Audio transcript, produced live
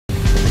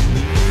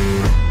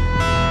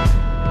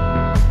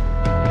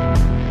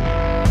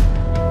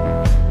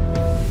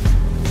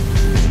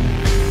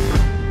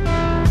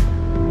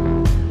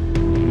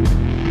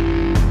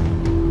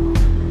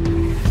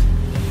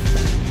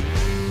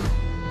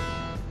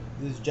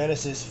This is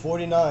Genesis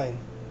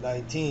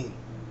 49:19.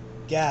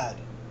 Gad,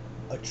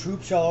 a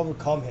troop shall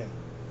overcome him,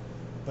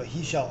 but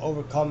he shall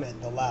overcome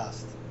at the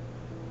last.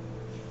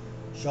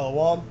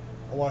 Shalom.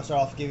 I want to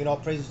start off giving all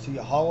praises to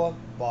Yahweh,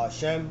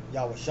 Ba'ashem,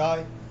 Yahweh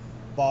Shai,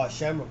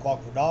 Ba'ashem,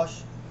 Rakwak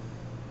Kodash.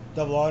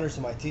 Double honors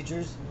to my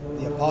teachers,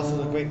 the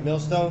apostles of Great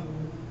Millstone.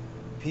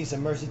 Peace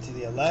and mercy to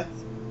the elect.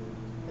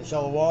 And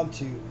Shalom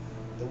to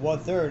the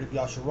 1/3 of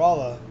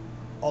Yasharallah,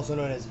 also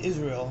known as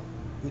Israel,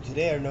 who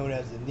today are known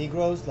as the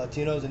Negroes,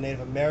 Latinos, and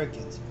Native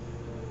Americans,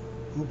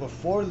 who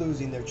before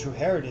losing their true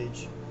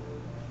heritage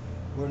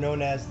were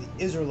known as the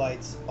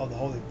Israelites of the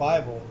Holy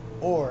Bible,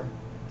 or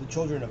the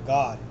children of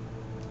God.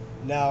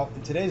 Now,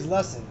 in today's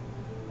lesson,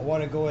 I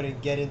want to go ahead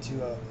and get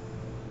into a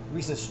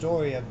recent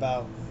story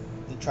about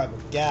the tribe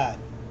of Gad.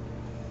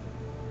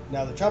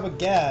 Now, the tribe of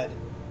Gad,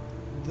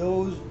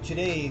 those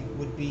today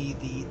would be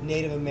the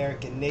Native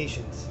American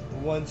nations,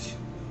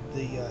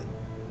 the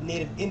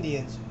Native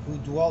Indians who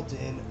dwelt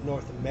in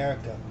North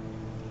America.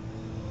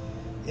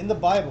 In the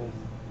Bible,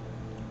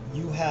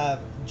 you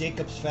have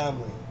Jacob's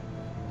family,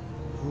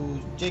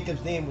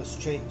 Jacob's name was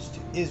changed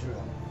to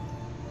Israel.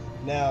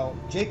 Now,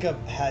 Jacob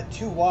had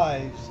two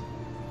wives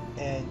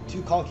and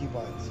two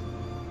concubines.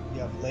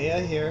 You have Leah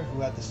here,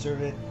 who had the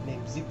servant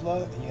named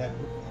Ziplah, and you had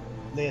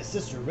Leah's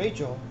sister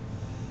Rachel,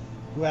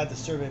 who had the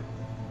servant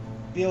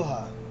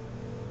Bilhah.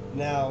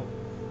 Now,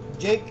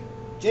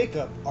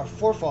 Jacob, our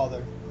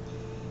forefather,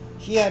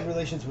 he had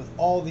relations with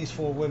all these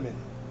four women,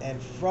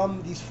 and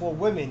from these four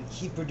women,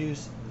 he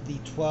produced the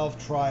 12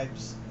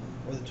 tribes,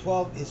 or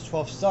his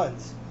 12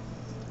 sons.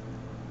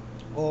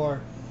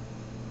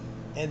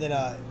 And then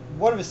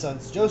one of his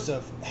sons,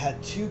 Joseph,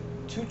 had two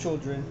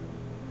children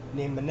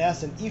named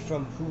Manasseh and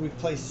Ephraim, who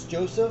replaced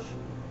Joseph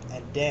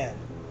and Dan.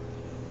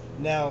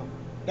 Now,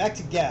 back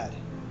to Gad.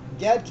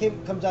 Gad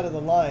comes out of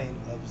the line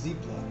of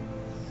Ziplah,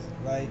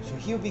 right? So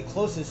he would be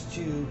closest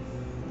to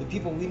the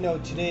people we know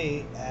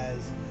today as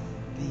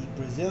the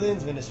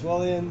Brazilians,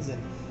 Venezuelans,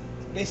 and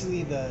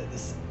basically the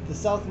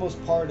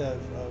southmost part of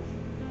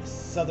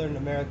Southern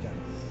America.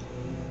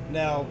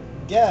 Now,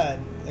 Gad,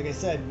 like I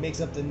said, makes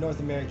up the North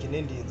American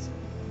Indians.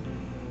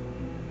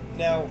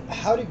 Now,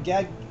 how did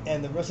Gad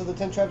and the rest of the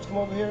 10 tribes come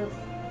over here?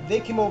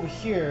 They came over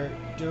here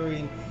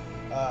during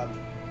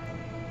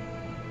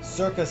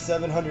circa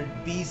 700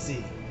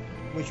 BC,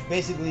 which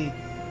basically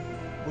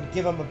would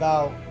give them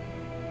about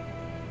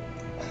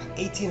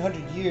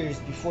 1800 years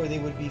before they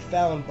would be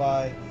found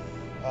by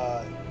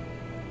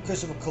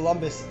Christopher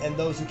Columbus and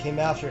those who came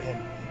after him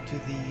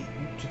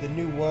to the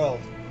New World.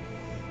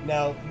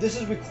 Now, this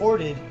is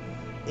recorded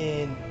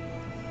in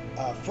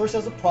first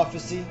as a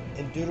prophecy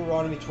in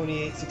Deuteronomy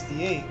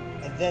 28:68,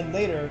 and then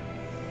later,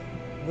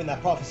 when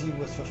that prophecy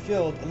was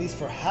fulfilled, at least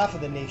for half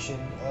of the nation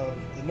of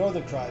the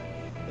northern tribe,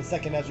 in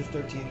 2nd Ezra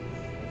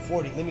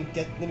 13:40. Let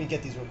me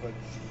get these real quick.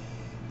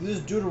 This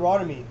is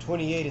Deuteronomy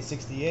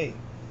 28:68.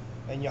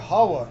 And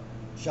Yahweh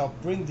shall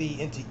bring thee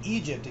into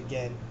Egypt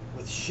again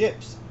with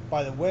ships,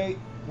 by the way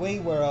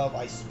whereof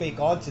I spake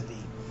unto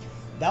thee.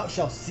 Thou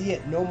shalt see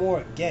it no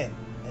more again,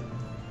 and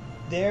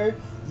there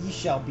ye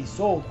shall be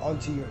sold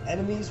unto your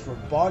enemies for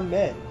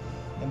bondmen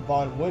and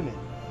bondwomen,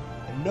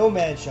 and no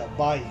man shall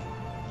buy you.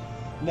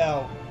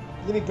 Now,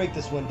 let me break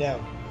this one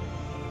down.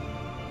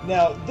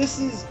 Now, this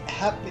is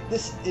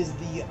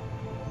the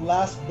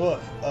last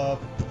book of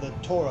the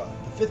Torah,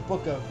 the 5th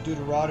book of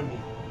Deuteronomy.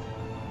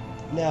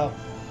 Now,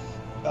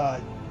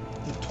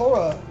 the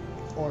Torah,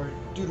 or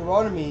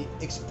Deuteronomy,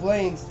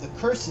 explains the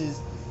curses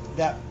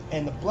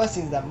and the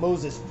blessings that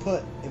Moses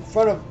put in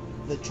front of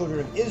the children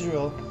of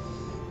Israel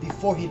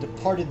before he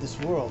departed this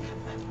world.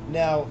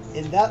 Now,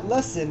 in that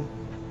lesson,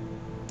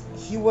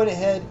 he went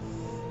ahead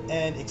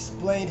and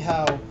explained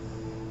how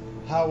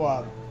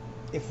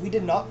if we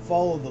did not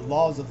follow the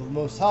laws of the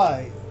Most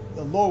High,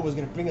 the Lord was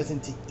going to bring us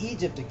into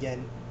Egypt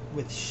again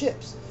with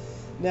ships.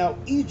 Now,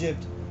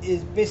 Egypt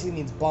basically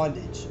means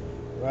bondage,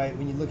 right?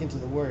 When you look into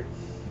the word,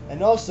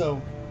 and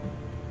also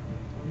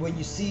when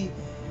you see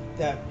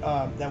that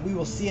we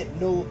will see it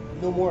no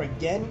more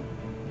again,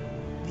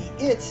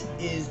 the it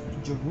is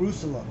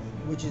Jerusalem,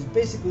 which is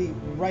basically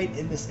right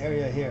in this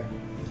area here,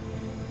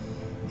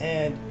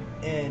 and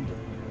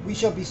we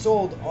shall be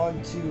sold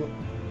onto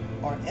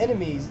our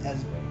enemies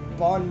as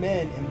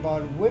bondmen and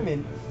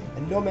bondwomen,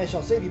 and no man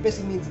shall save you.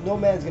 Basically means no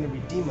man's going to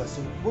redeem us.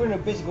 So we're going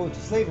to basically go into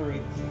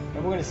slavery,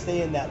 and we're going to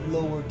stay in that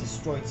lower,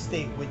 destroyed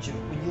state. Which,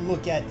 when you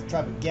look at the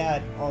tribe of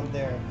Gad on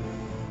their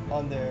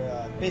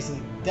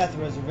basically death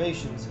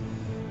reservations,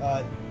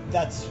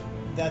 that's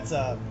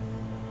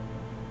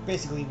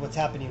basically what's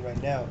happening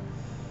right now.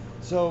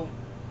 So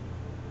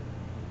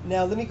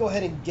now let me go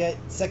ahead and get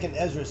 2nd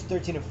Ezra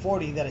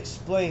 13:40 that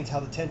explains how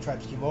the 10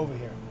 tribes came over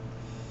here.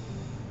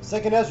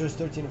 2nd Ezra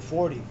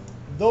 13:40.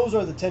 Those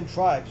are the 10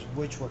 tribes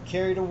which were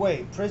carried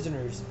away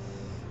prisoners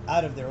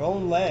out of their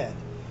own land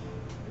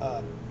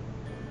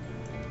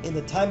in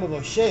the time of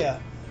Hoshea,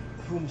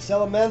 whom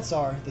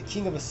Salmanasar, the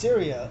king of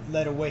Assyria,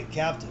 led away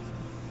captive.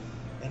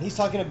 And he's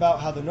talking about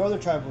how the northern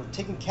tribe were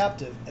taken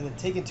captive and then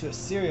taken to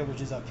Assyria,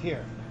 which is up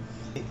here.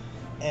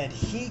 and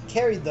he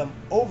carried them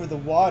over the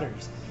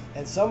waters,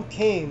 and some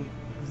came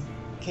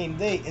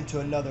they into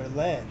another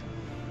land.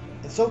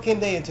 And so came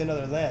they into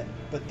another land.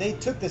 But they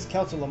took this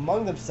counsel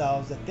among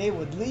themselves that they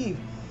would leave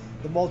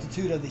the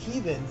multitude of the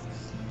heathens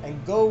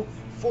and go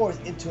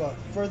forth into a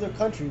further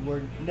country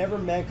where never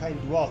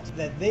mankind dwelt,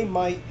 that they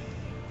might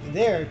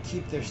there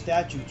keep their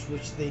statutes,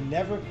 which they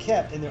never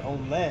kept in their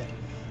own land.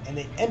 And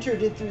they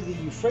entered in through the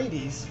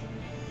Euphrates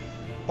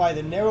by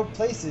the narrow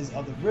places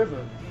of the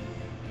river.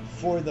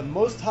 For the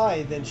Most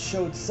High then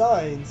showed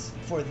signs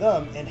for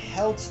them and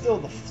held still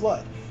the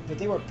flood. But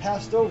they were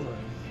passed over,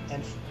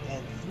 and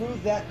through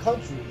that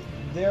country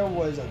there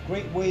was a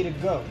great way to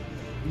go,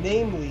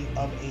 namely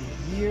of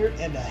a year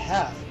and a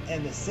half,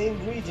 and the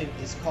same region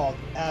is called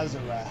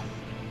Azarath.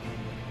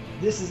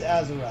 This is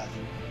Azarath,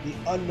 the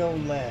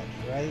unknown land,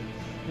 right?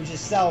 Which is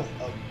south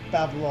of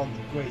Babylon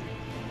the Great.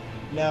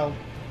 Now,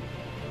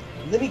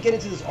 let me get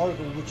into this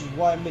article, which is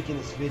why I'm making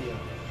this video.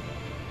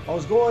 I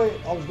was going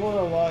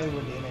online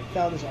one day and I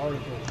found this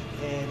article,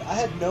 and I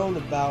had known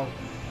about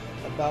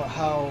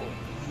how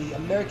the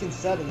American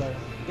settler,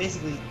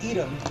 basically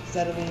Edom,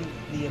 settling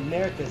the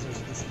Americas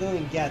or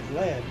stealing Gad's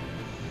land,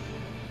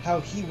 how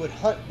he would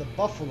hunt the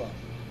buffalo,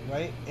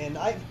 right? And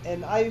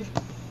I've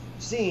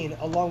seen,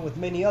 along with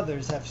many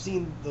others, have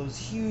seen those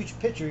huge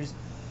pictures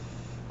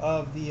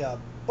of the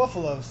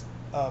buffaloes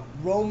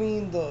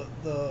roaming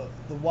the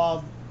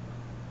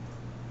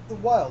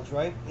wilds,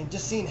 right? And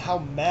just seeing how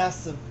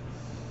massive,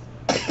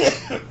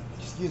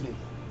 excuse me,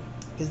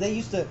 because they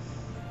used to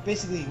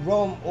basically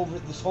roam over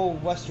this whole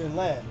western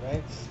land,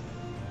 right?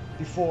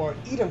 Before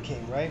Edom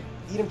came, right?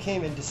 Edom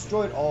came and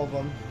destroyed all of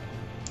them,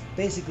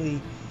 basically,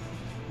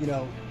 you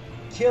know,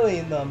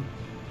 killing them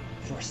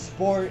for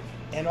sport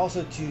and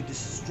also to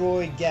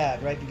destroy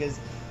Gad, right? Because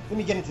let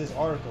me get into this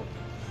article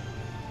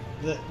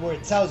where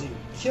it tells you,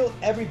 kill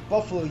every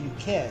buffalo you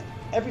can.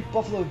 Every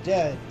buffalo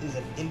dead is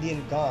an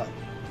Indian god.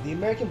 The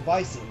American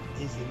bison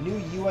is the new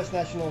U.S.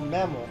 national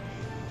mammal,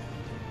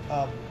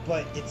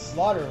 but its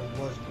slaughter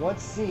was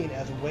once seen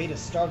as a way to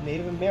starve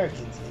Native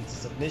Americans into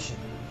submission.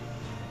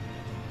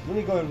 Let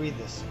me go and read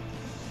this.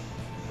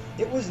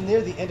 It was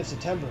near the end of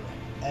September,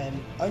 an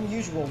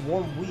unusual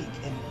warm week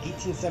in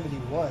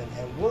 1871,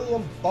 and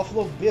William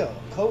Buffalo Bill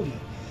Cody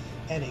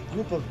and a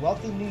group of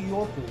wealthy New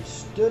Yorkers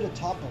stood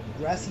atop a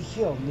grassy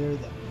hill near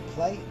the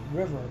Platte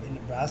River in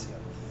Nebraska,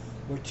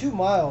 where 2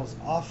 miles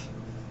off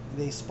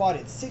they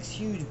spotted 6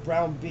 huge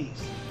brown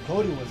beasts.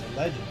 Cody was a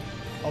legend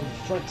of the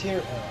frontier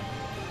era,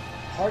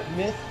 part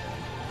myth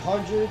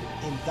conjured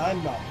in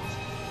dime novels.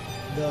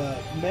 The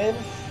men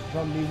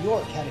from New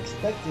York had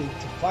expected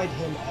to fight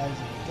him as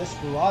a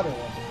desperado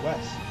of the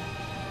West,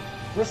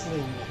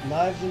 bristling with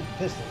knives and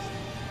pistols,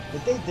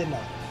 but they did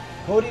not.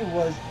 Cody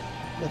was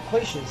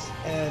loquacious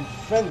and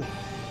friendly,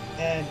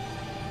 and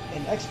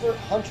an expert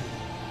hunter.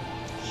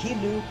 He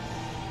knew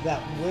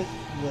that with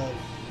the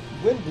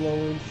wind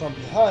blowing from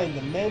behind,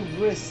 the men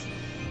risked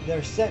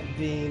their scent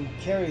being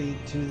carried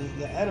to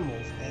the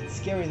animals and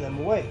scaring them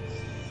away.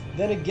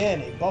 Then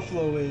again, a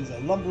buffalo is a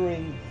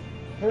lumbering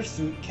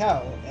hirsute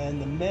cow,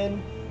 and the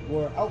men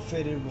were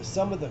outfitted with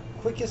some of the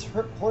quickest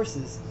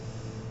horses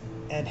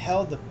and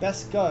held the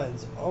best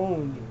guns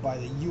owned by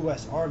the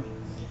U.S. Army,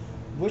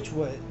 which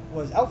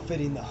was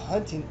outfitting the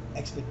hunting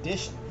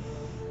expedition.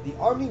 The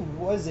Army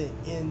wasn't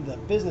in the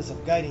business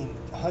of guiding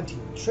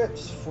hunting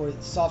trips for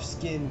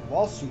soft-skinned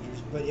Wall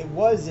Streeters, but it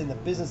was in the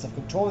business of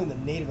controlling the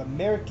Native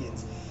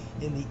Americans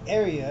in the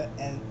area,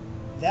 and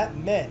that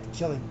meant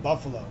killing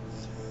buffalo.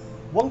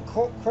 One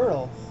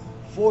colonel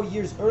 4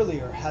 years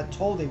earlier had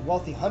told a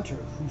wealthy hunter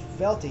who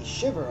felt a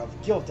shiver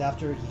of guilt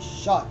after he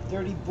shot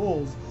 30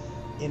 bulls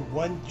in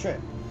one trip,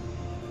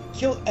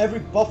 "Kill every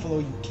buffalo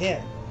you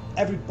can.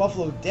 Every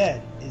buffalo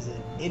dead is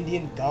an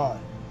Indian god."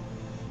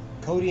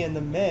 Cody and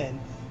the men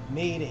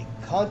made a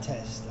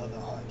contest of the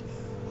hunt.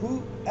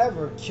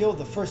 Whoever killed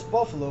the first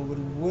buffalo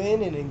would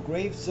win an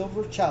engraved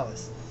silver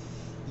chalice.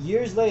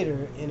 Years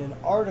later, in an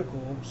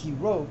article he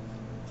wrote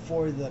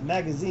for the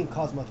magazine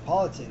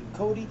Cosmopolitan,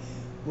 Cody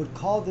would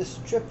call this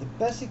trip the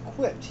best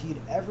equipped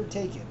he'd ever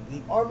taken.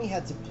 The Army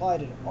had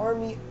supplied an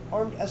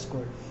armed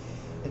escort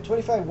and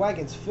 25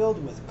 wagons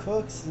filled with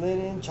cooks,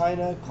 linen,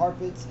 china,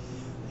 carpets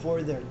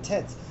for their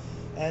tents,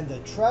 and the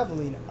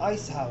traveling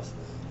ice house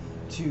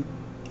to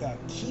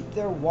keep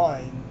their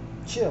wine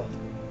chilled.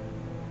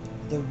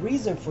 The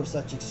reason for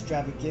such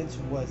extravagance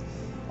was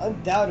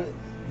undoubtedly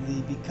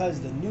because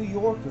the New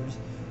Yorkers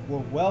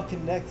were well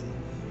connected,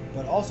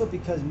 but also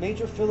because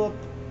Major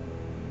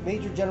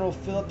General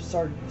Philip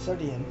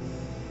Sardian,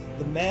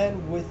 the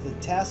man with the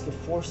task of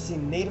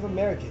forcing Native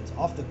Americans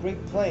off the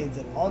Great Plains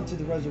and onto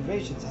the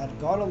reservations, had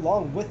gone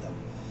along with them.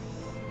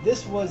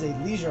 This was a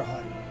leisure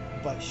hunt,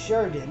 but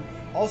Sheridan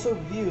also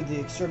viewed the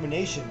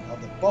extermination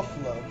of the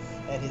buffalo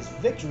and his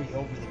victory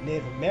over the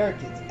Native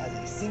Americans as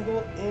a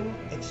single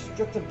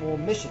inextricable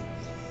mission,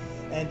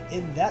 and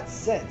in that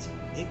sense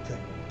it could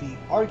be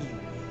argued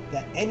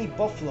that any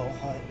buffalo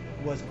hunt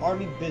was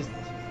Army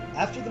business.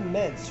 After the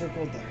men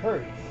circled the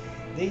herd,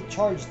 they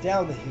charged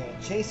down the hill,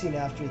 chasing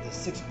after the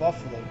 6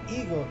 buffalo,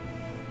 eager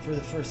for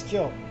the first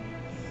kill.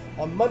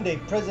 On Monday,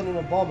 President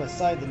Obama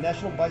signed the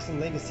National Bison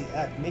Legacy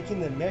Act, making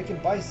the American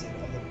bison,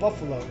 of the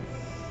buffalo,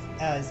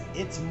 as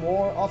it's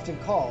more often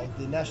called,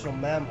 the national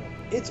mammal.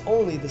 It's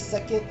only the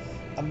second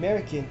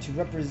American to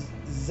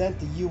represent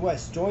the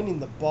U.S., joining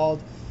the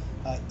bald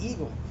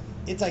eagle.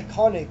 It's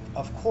iconic,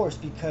 of course,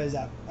 because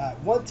at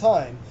one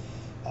time,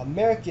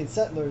 American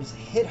settlers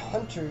hit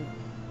hunter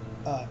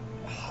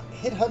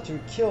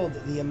killed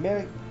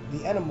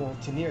the animal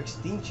to near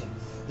extinction.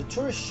 The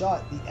tourists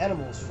shot the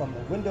animals from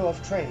the window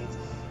of trains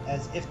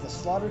as if the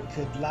slaughter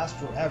could last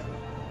forever.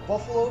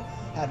 Buffalo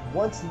had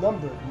once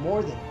numbered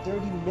more than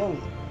 30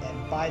 million,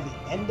 and by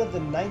the end of the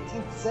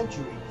 19th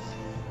century,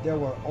 there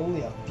were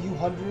only a few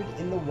hundred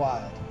in the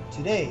wild.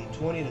 Today,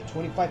 20 to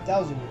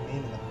 25,000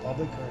 remain in the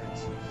public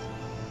herds.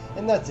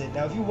 And that's it.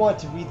 Now, if you want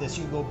to read this,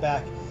 you can go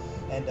back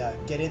and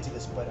get into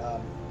this, but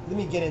let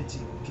me get into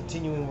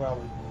continuing where I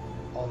was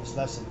on this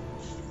lesson.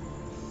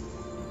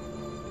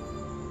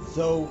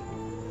 So,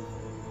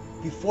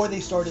 before they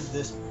started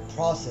this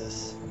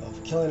process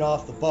of killing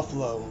off the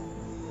buffalo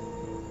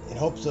in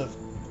hopes of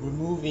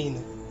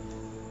removing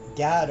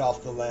Gad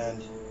off the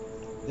land,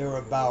 there were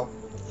about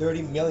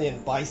 30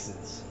 million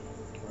bisons,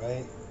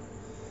 right?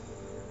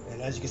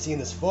 And as you can see in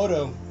this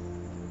photo,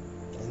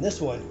 in this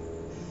one,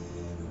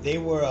 they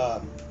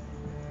were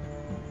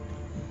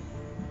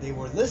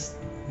list.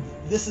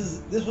 This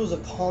was a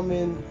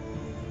common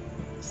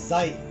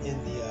sight in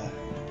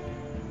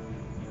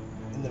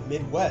the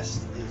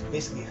Midwest. Is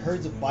basically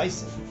herds of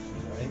bison,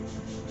 right?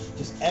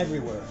 Just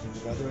everywhere.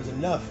 You know, there was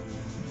enough.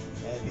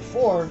 And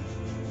before,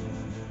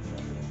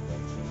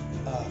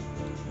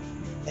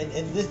 and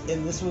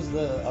this was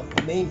the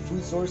main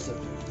food source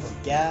for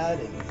Gad,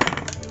 and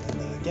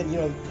again, you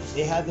know,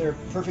 they had their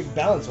perfect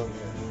balance over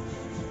here.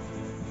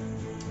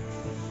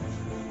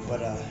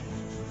 But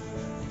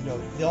you know,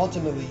 they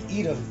ultimately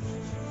eat them.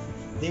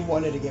 They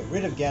wanted to get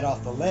rid of Gad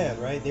off the land,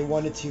 right? They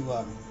wanted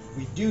to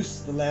reduce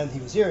the land he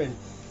was here in.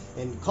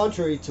 And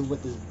contrary to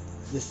what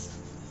this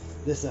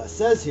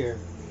says here,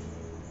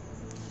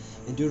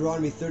 in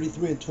Deuteronomy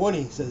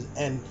 33:20, it says,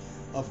 "And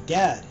of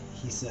Gad,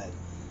 he said,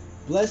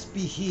 Blessed be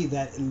he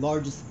that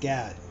enlargeth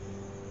Gad.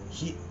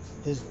 He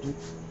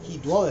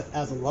dwelleth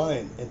as a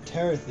lion, and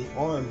teareth the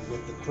arm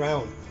with the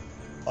crown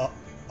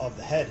of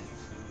the head."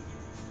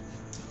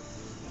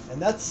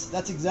 And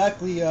that's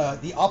exactly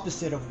the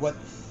opposite of what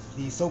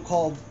the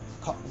so-called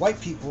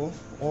white people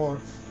or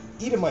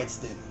Edomites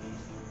did.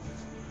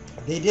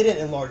 They didn't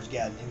enlarge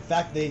Gad. In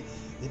fact, they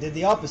did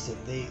the opposite.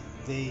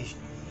 They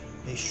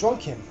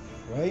shrunk him,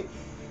 right?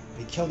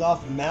 They killed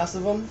off a mass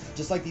of them,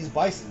 just like these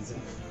bisons.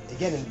 And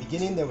again, in the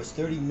beginning, there was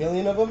 30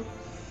 million of them,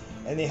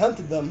 and they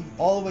hunted them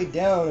all the way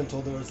down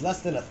until there was less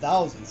than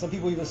 1,000. Some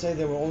people even say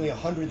there were only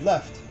 100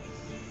 left,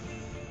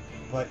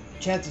 but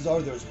chances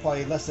are there was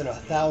probably less than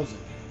 1,000.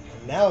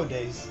 And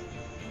nowadays,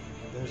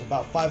 there's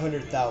about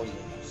 500,000.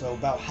 So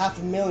about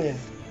 500,000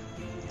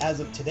 as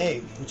of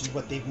today, which is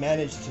what they've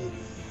managed to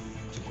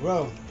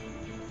grow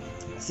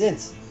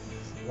since,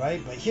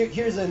 right? But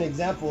here's an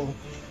example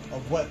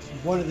of what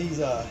one of these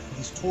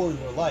tours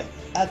were like.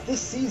 At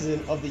this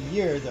season of the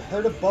year, the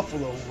herd of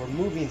buffalo were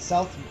moving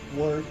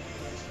southward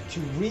to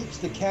reach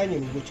the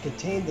canyon, which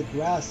contained the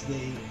grass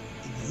they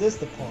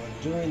exist upon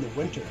during the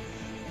winter.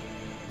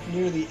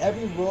 Nearly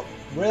every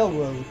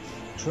railroad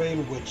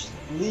train which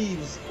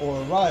leaves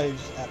or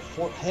arrives at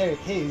Fort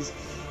Hays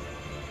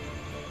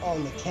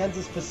on the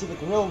Kansas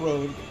Pacific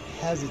Railroad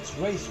has its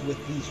race with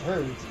these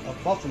herds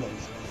of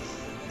buffaloes,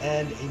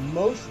 and a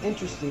most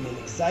interesting and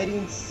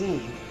exciting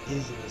scene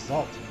is the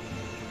result.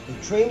 The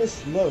train is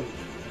slowed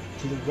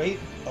to the rate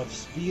of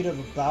speed of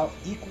about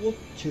equal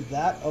to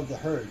that of the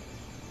herd.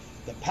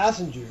 The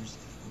passengers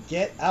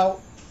get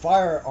out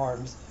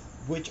firearms,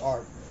 which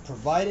are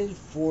provided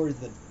for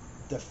the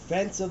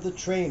defense of the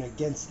train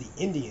against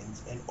the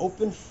Indians, and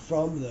open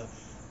from the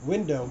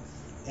window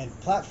and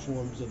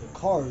platforms of the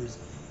cars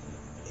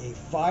a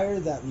fire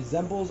that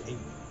resembles a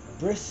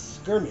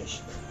brisk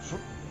skirmish.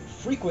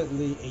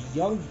 Frequently, a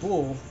young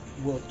bull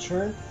will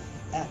turn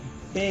at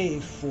bay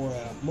for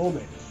a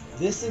moment.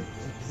 This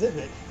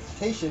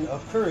exhibition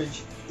of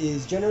courage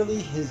is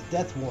generally his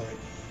death warrant,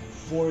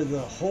 for the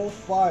whole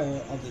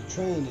fire of the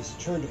train is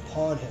turned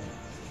upon him,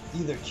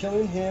 either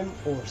killing him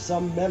or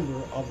some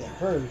member of the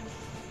herd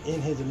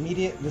in his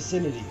immediate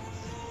vicinity.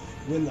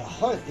 When the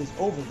hunt is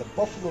over, the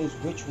buffaloes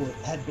which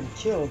had been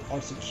killed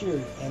are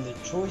secured, and the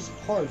choice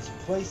parts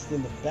placed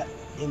in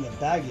the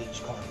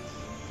baggage car,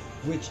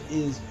 which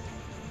is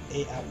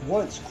at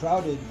once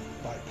crowded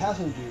by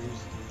passengers,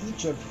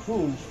 each of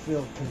whom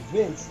feel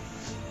convinced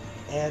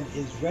and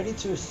is ready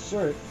to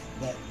assert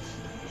that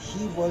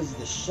he was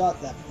the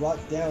shot that brought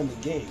down the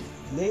game.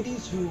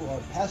 Ladies who are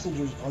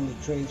passengers on the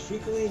trains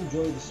frequently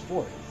enjoy the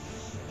sport,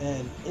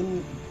 and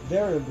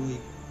invariably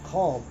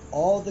calm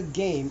all the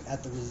game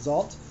at the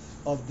result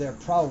of their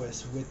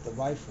prowess with the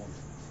rifle.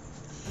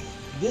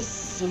 This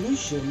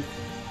solution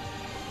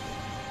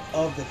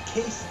of the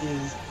case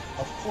is,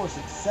 of course,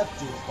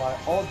 accepted by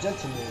all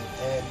gentlemen,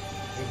 and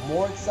a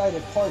more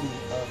excited party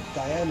of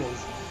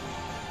Diana's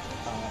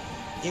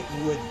it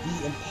would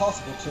be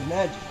impossible to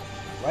imagine,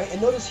 right?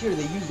 And notice here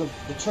they use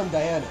the term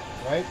Diana,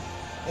 right?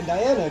 And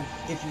Diana,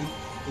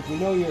 if you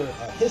know your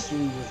history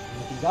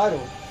with these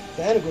idols,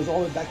 Diana goes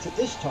all the way back to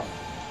Ishtar,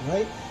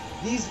 right?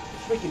 These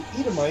freaking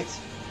Edomites,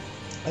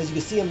 as you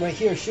can see them right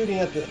here shooting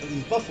at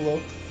these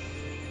buffalo,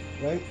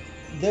 right?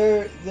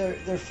 They're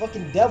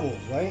fucking devils,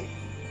 right?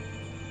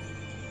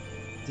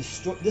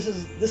 This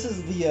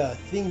is the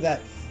thing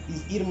that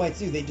these Edomites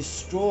do. They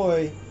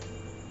destroy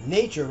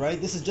nature, right?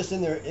 This is just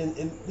in their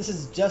this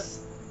is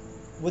just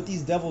what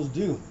these devils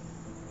do,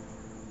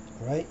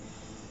 right?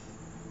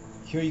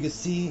 Here you can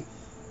see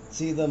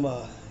them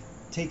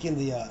taking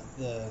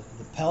the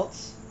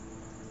pelts,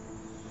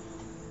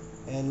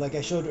 and like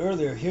I showed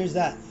earlier, here's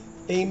that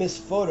famous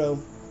photo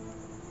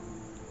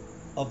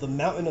of the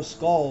mountain of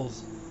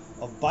skulls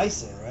of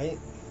bison, right?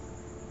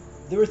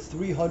 There were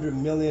 300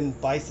 million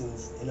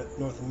bisons in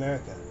North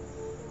America.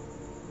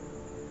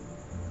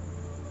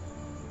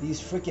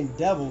 These freaking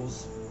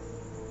devils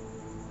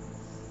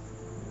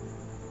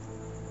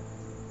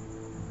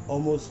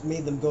almost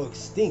made them go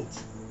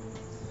extinct,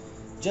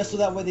 just so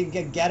that way they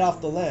could get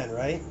off the land,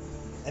 right?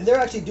 And they're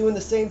actually doing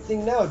the same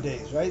thing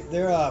nowadays, right?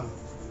 They're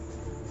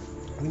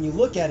when you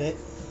look at it,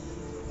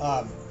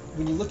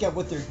 when you look at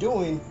what they're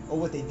doing or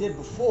what they did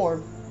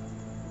before,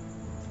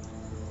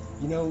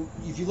 you know,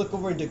 if you look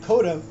over in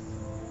Dakota,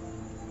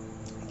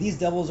 these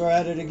devils are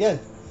at it again.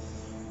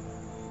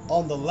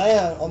 On the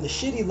land, on the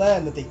shitty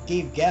land that they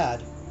gave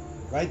Gad,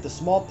 right? The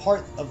small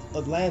part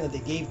of land that they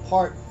gave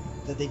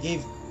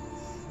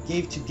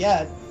to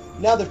Gad.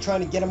 Now they're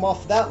trying to get him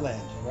off that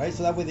land, right?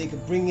 So that way they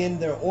could bring in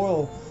their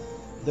oil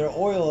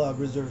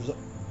reserves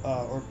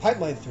or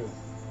pipeline through,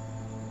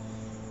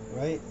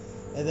 right?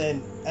 And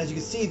then, as you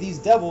can see, these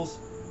devils,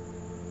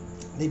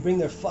 they bring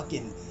their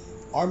fucking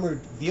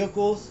armored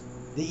vehicles.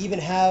 They even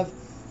have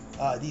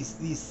these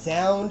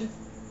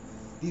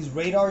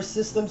radar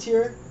systems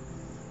here,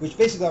 which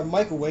basically are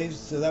microwaves,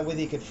 so that way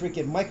they could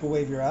freaking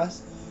microwave your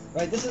ass,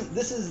 right? This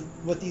is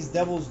what these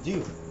devils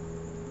do,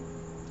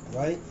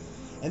 right?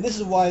 And this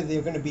is why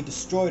they're going to be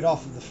destroyed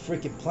off of the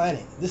freaking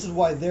planet. This is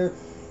why their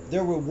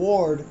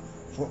reward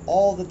for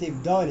all that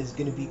they've done is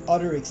going to be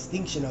utter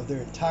extinction of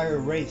their entire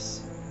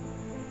race.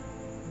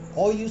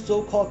 All you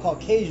so-called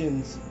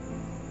Caucasians,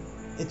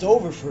 it's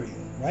over for you,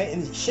 right?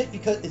 And it's shit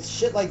because it's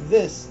shit like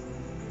this,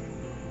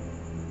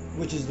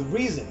 which is the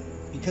reason,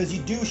 because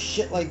you do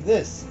shit like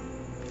this.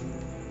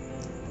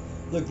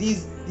 Look,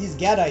 these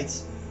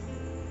Gadites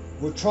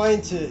were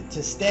trying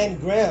to stand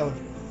ground,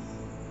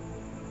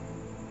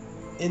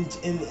 and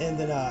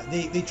then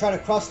they try to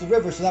cross the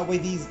river so that way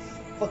these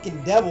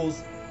fucking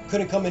devils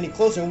couldn't come any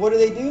closer. And what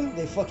do?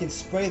 They fucking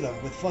spray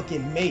them with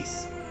fucking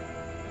mace.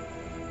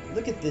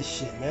 Look at this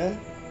shit, man.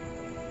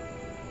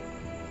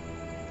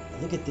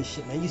 Look at this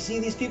shit, man. You see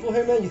these people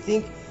here, man? You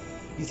think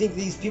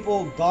these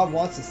people, God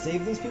wants to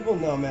save these people?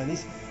 No, man.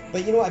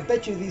 But you know, I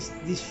bet you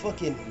these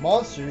fucking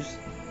monsters,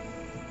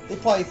 they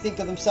probably think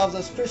of themselves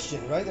as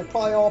Christian, right? They're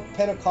probably all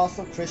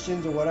Pentecostal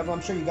Christians or whatever.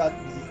 I'm sure you got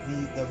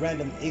the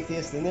random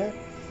atheists in there,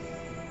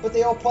 but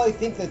they all probably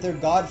think that they're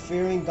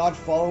God-fearing,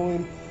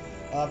 God-following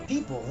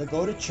people that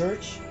go to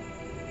church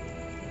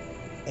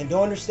and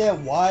don't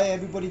understand why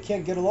everybody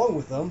can't get along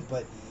with them.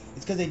 But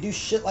it's because they do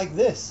shit like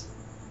this,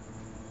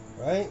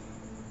 right?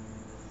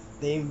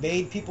 They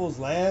invade people's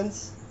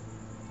lands.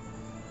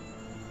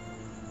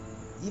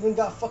 Even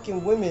got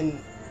fucking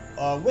women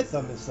with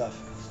them and stuff,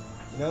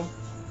 you know?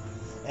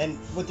 And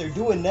what they're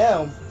doing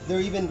now, they're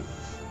even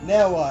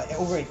now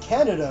over in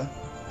Canada,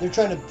 they're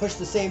trying to push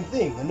the same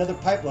thing, another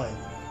pipeline.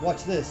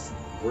 Watch this.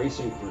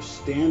 Racing for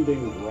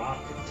Standing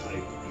Rock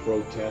type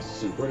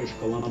protests in British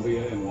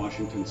Columbia and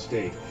Washington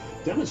State.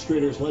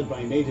 Demonstrators led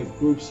by native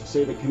groups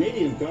say the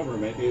Canadian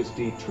government is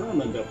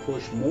determined to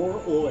push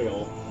more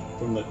oil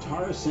from the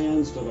tar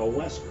sands to the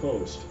west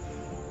coast.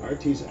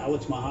 RT's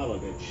Alex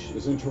Mahalovich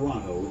is in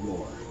Toronto with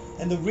more.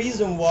 And the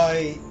reason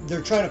why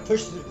they're trying to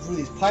push through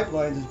these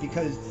pipelines is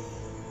because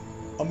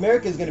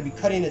America is going to be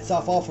cutting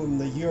itself off from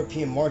the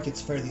European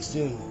markets fairly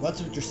soon.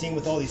 That's what you're seeing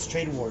with all these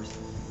trade wars.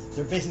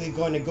 They're basically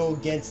going to go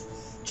against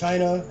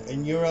China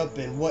and Europe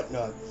and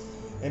whatnot.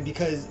 And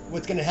because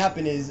what's going to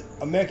happen is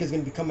America is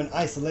going to become an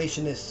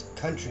isolationist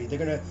country. They're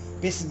going to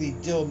basically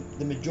deal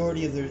the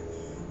majority of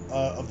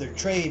their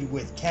trade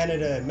with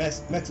Canada and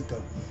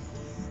Mexico.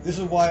 This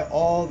is why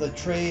all the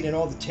trade and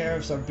all the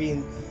tariffs are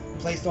being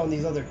placed on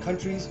these other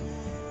countries,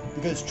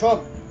 because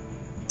Trump,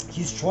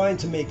 he's trying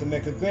to make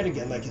America great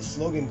again, like his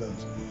slogan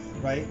goes,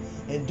 right?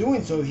 And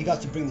doing so, he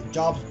got to bring the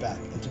jobs back.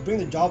 And to bring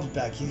the jobs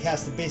back, he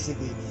has to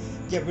basically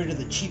get rid of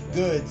the cheap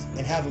goods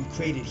and have them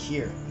created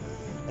here.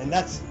 And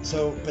that's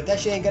so, but that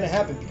shit ain't gonna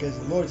happen because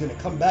the Lord's gonna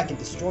come back and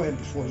destroy him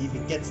before he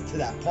even gets to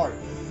that part.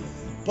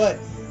 But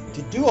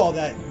to do all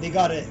that, they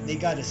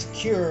gotta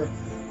secure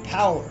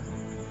power,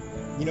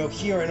 you know,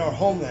 here in our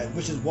homeland,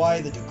 which is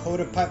why the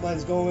Dakota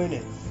pipeline's going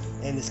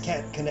and this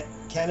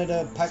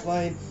Canada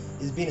pipeline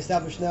is being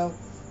established now.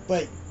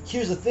 But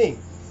here's the thing,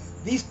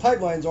 these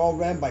pipelines are all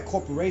ran by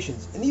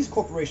corporations, and these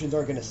corporations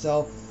aren't going to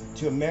sell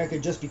to America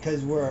just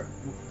because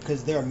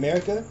they're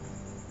America.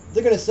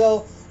 They're going to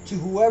sell to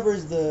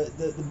whoever's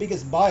the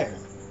biggest buyer.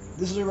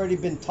 This has already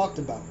been talked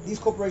about. These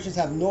corporations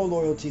have no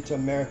loyalty to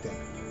America.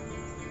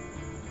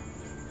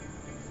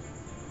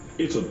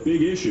 It's a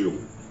big issue,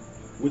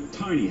 with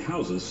tiny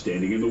houses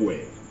standing in the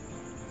way.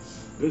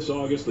 This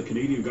August, the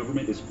Canadian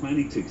government is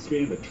planning to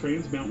expand the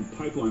Trans Mountain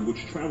Pipeline,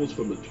 which travels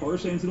from the tar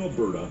sands in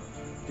Alberta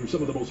through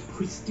some of the most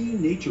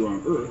pristine nature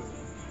on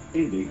Earth,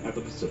 ending at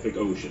the Pacific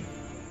Ocean.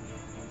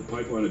 The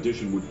pipeline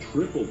addition would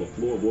triple the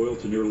flow of oil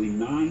to nearly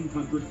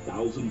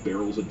 900,000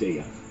 barrels a day,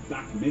 a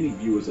fact many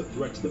view as a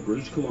threat to the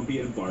British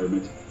Columbia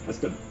environment, a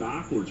step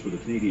backwards for the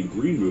Canadian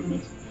Green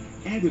Movement,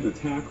 and an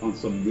attack on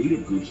some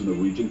native groups in the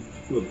region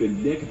who have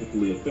been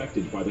negatively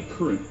affected by the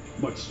current,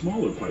 much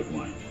smaller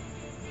pipeline.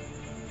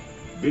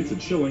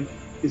 Vincent Schilling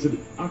is an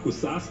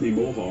Akwesasne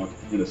Mohawk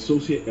and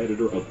associate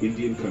editor of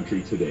Indian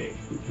Country Today.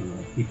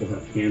 People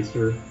have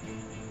cancer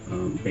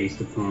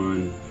based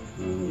upon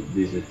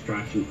these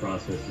extraction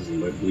processes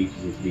and what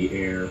leaches into the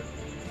air.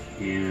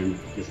 And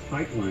this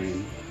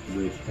pipeline,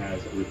 which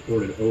has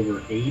reported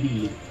over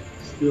 80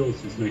 spills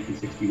since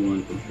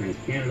 1961 from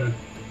TransCanada,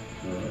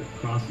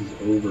 crosses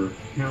over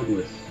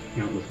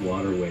countless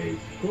waterways.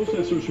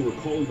 Protesters who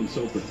are calling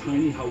themselves the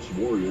Tiny House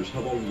Warriors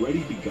have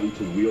already begun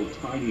to wheel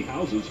tiny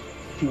houses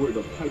to where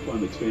the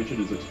pipeline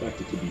expansion is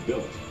expected to be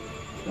built.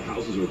 The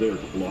houses are there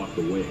to block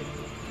the way.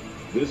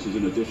 This is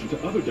in addition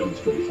to other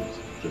demonstrations.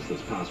 Just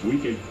this past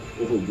weekend,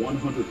 over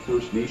 100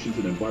 First Nations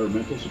and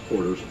environmental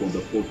supporters formed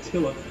a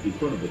flotilla in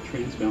front of the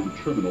Trans Mountain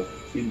Terminal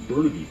in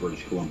Burnaby,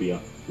 British Columbia,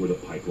 where the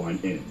pipeline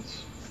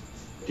ends.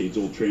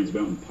 Decades-old Trans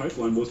Mountain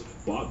Pipeline was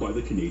bought by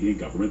the Canadian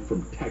government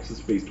from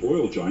Texas-based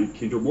oil giant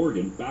Kinder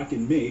Morgan back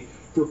in May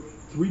for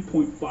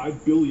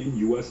 $3.5 billion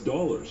US.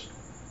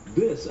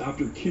 This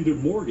after Kinder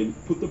Morgan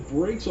put the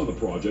brakes on the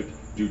project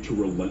due to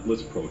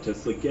relentless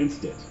protests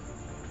against it.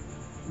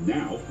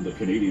 Now, the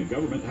Canadian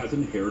government has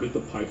inherited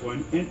the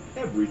pipeline and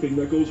everything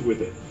that goes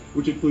with it,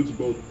 which includes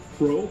both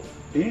pro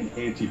and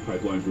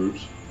anti-pipeline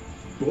groups,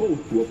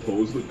 both who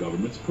oppose the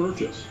government's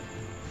purchase.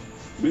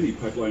 Many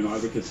pipeline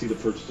advocates see the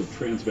purchase of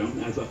Trans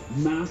Mountain as a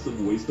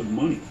massive waste of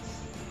money.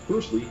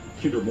 Firstly,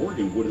 Kinder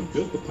Morgan would have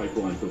built the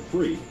pipeline for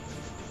free.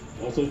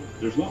 Also,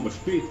 there's not much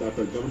faith that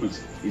the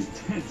government's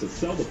intent to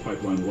sell the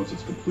pipeline once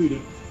it's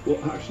completed will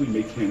actually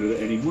make Canada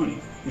any money.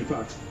 In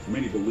fact,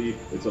 many believe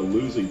it's a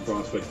losing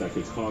prospect that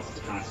could cost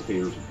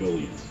taxpayers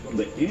billions. On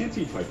the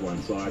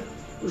anti-pipeline side,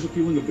 there's a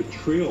feeling of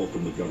betrayal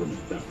from the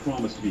government that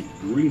promised to be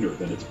greener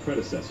than its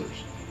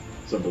predecessors.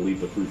 Some believe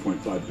the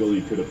 $3.5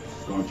 billion could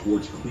have gone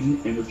towards clean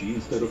energy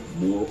instead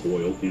of more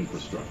oil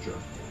infrastructure.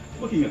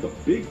 Looking at the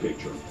big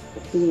picture, a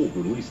poll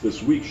released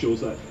this week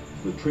shows that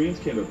the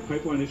TransCanada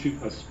pipeline issue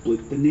has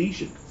split the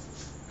nation.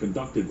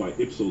 Conducted by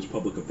Ipsos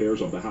Public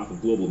Affairs on behalf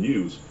of Global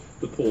News,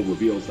 the poll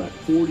reveals that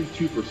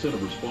 42%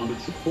 of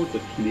respondents support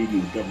the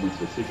Canadian government's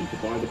decision to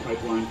buy the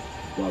pipeline,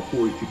 while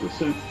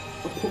 42%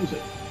 oppose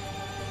it.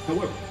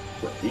 However,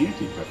 for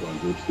anti-pipeline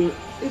groups, there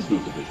is no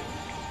division.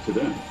 To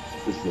them,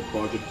 this is a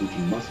project which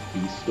must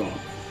be stopped,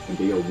 and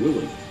they are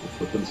willing to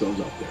put themselves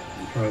out there.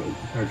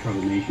 Entire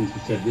tribal nations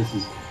have said this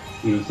is,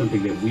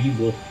 something that we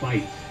will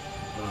fight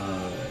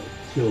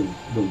till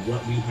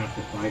what we have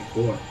to fight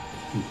for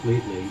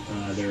completely.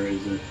 There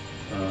is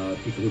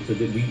people who said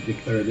that we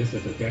declare this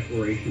as a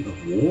declaration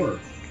of war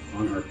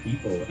on our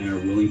people and are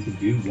willing to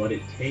do what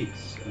it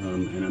takes.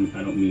 And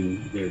I don't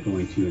mean they're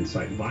going to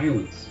incite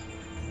violence,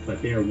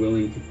 but they are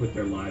willing to put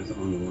their lives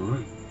on the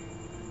line.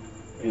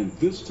 And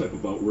this type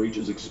of outrage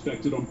is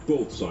expected on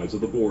both sides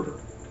of the border.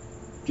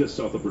 Just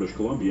south of British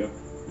Columbia,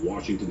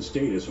 Washington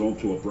State is home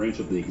to a branch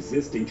of the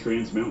existing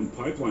Trans Mountain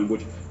Pipeline,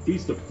 which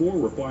feeds to 4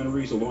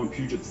 refineries along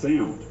Puget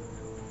Sound.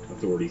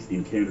 Authorities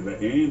in Canada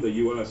and the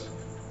U.S.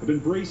 have been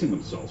bracing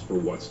themselves for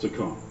what's to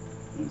come.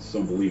 And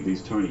some believe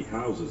these tiny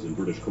houses in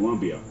British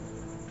Columbia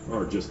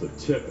are just the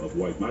tip of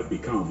what might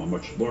become a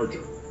much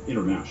larger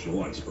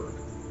international iceberg.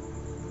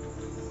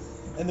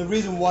 And the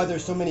reason why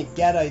there's so many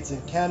Gadites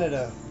in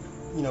Canada,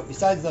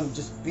 besides them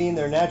just being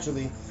there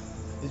naturally,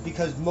 is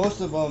because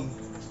most of them,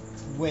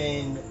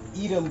 when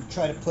Edom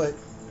tried to put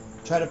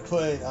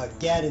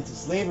Gad into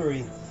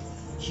slavery,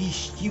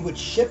 he would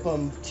ship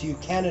them to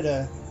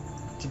Canada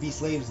to be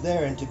slaves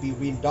there and to be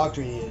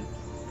reindoctrinated.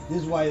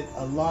 This is why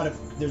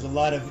there's a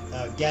lot of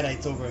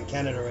Gadites over in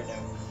Canada right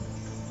now.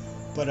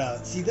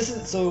 But see, this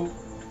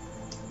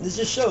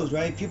just shows,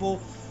 right? People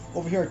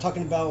over here are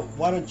talking about,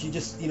 why don't you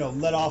just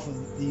let off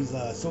of these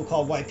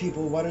so-called white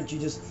people? Why don't you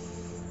just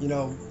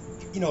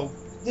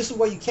this is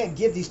why you can't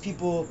give these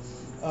people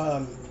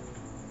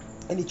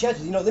any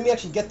chances. Let me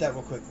actually get that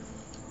real quick.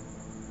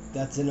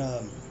 That's in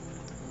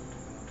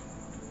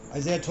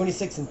Isaiah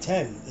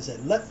 26:10. It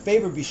said, "Let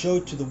favor be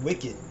showed to the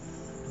wicked,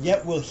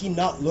 yet will he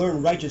not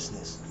learn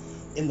righteousness.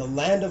 In the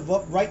land of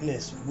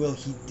uprightness will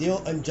he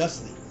deal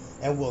unjustly,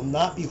 and will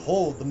not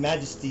behold the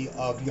majesty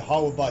of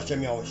Yahweh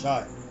Ba'Shem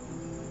Yahushai."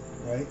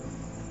 Right?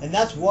 And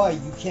that's why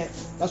you can't.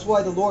 That's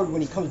why the Lord,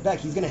 when He comes back,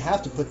 He's going to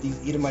have to put these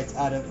Edomites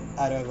out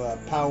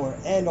of power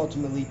and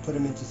ultimately put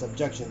them into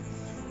subjection,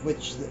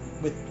 which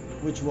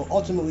will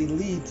ultimately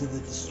lead to the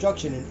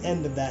destruction and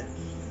end of that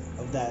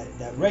of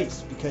that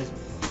race. Because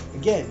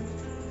again,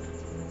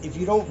 if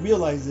you don't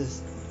realize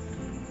this,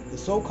 the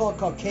so-called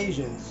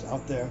Caucasians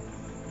out there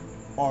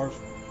are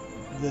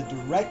the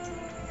direct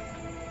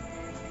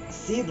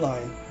seed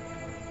line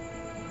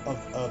of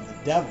the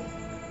devil,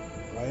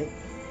 right?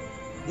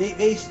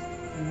 They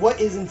what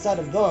is inside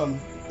of them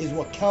is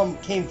what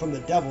came from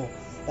the devil,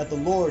 that the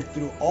Lord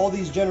through all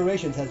these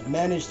generations has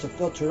managed to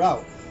filter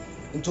out,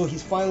 until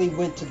he's finally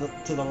went to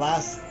the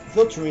last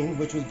filtering,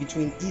 which was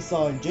between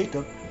Esau and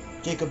Jacob,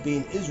 Jacob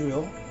being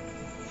Israel.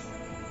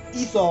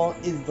 Esau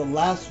is the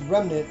last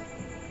remnant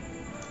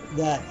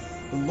that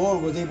the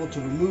Lord was able to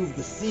remove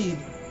the seed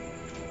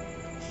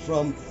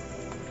from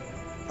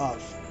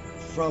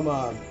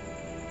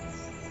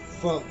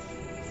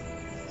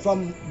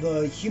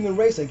the human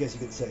race, I guess you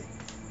could say,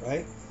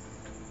 right?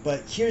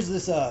 But here's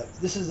this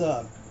is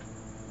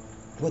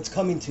what's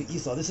coming to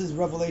Esau. This is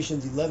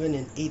Revelations 11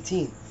 and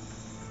 18.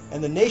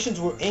 And the nations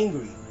were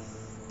angry,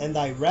 and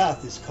thy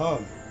wrath is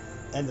come,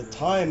 and the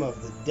time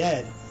of the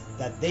dead,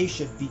 that they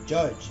should be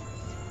judged,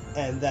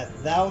 and that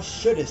thou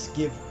shouldest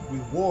give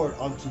reward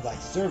unto thy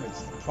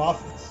servants, the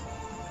prophets,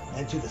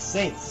 and to the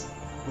saints,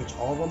 which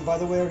all of them, by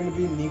the way, are going to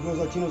be Negroes,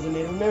 Latinos, and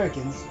Native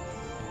Americans,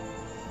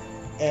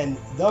 and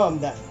them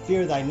that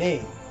fear thy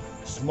name,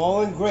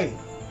 small and great,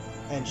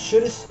 and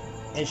shouldest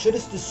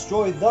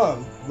destroy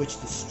them which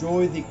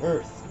destroy the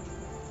earth.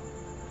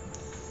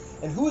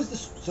 And who is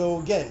this? So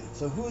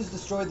who has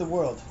destroyed the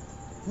world?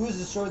 Who has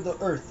destroyed the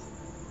earth?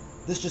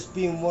 This just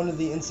being one of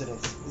the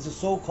incidents. It's the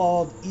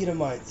so-called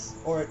Edomites,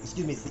 or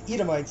excuse me, it's the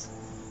Edomites,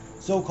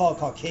 so-called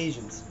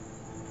Caucasians.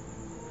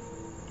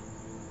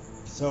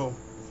 So,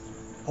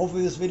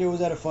 hopefully this video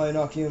was edifying,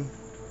 Akim.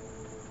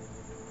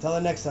 Till the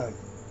next time.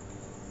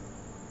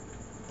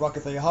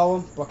 Barakatha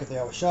Yahweh, Barakatha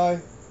Yahweh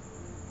Shai,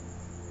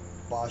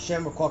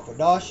 Ba'ashem Rakwak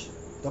Vadash,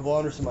 double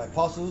honors to my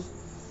apostles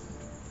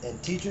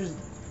and teachers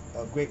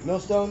of Great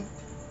Millstone.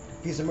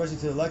 Peace and mercy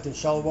to the elect, and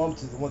shalom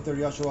to the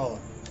 130 Yasharallah.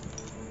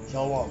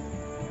 Shalom.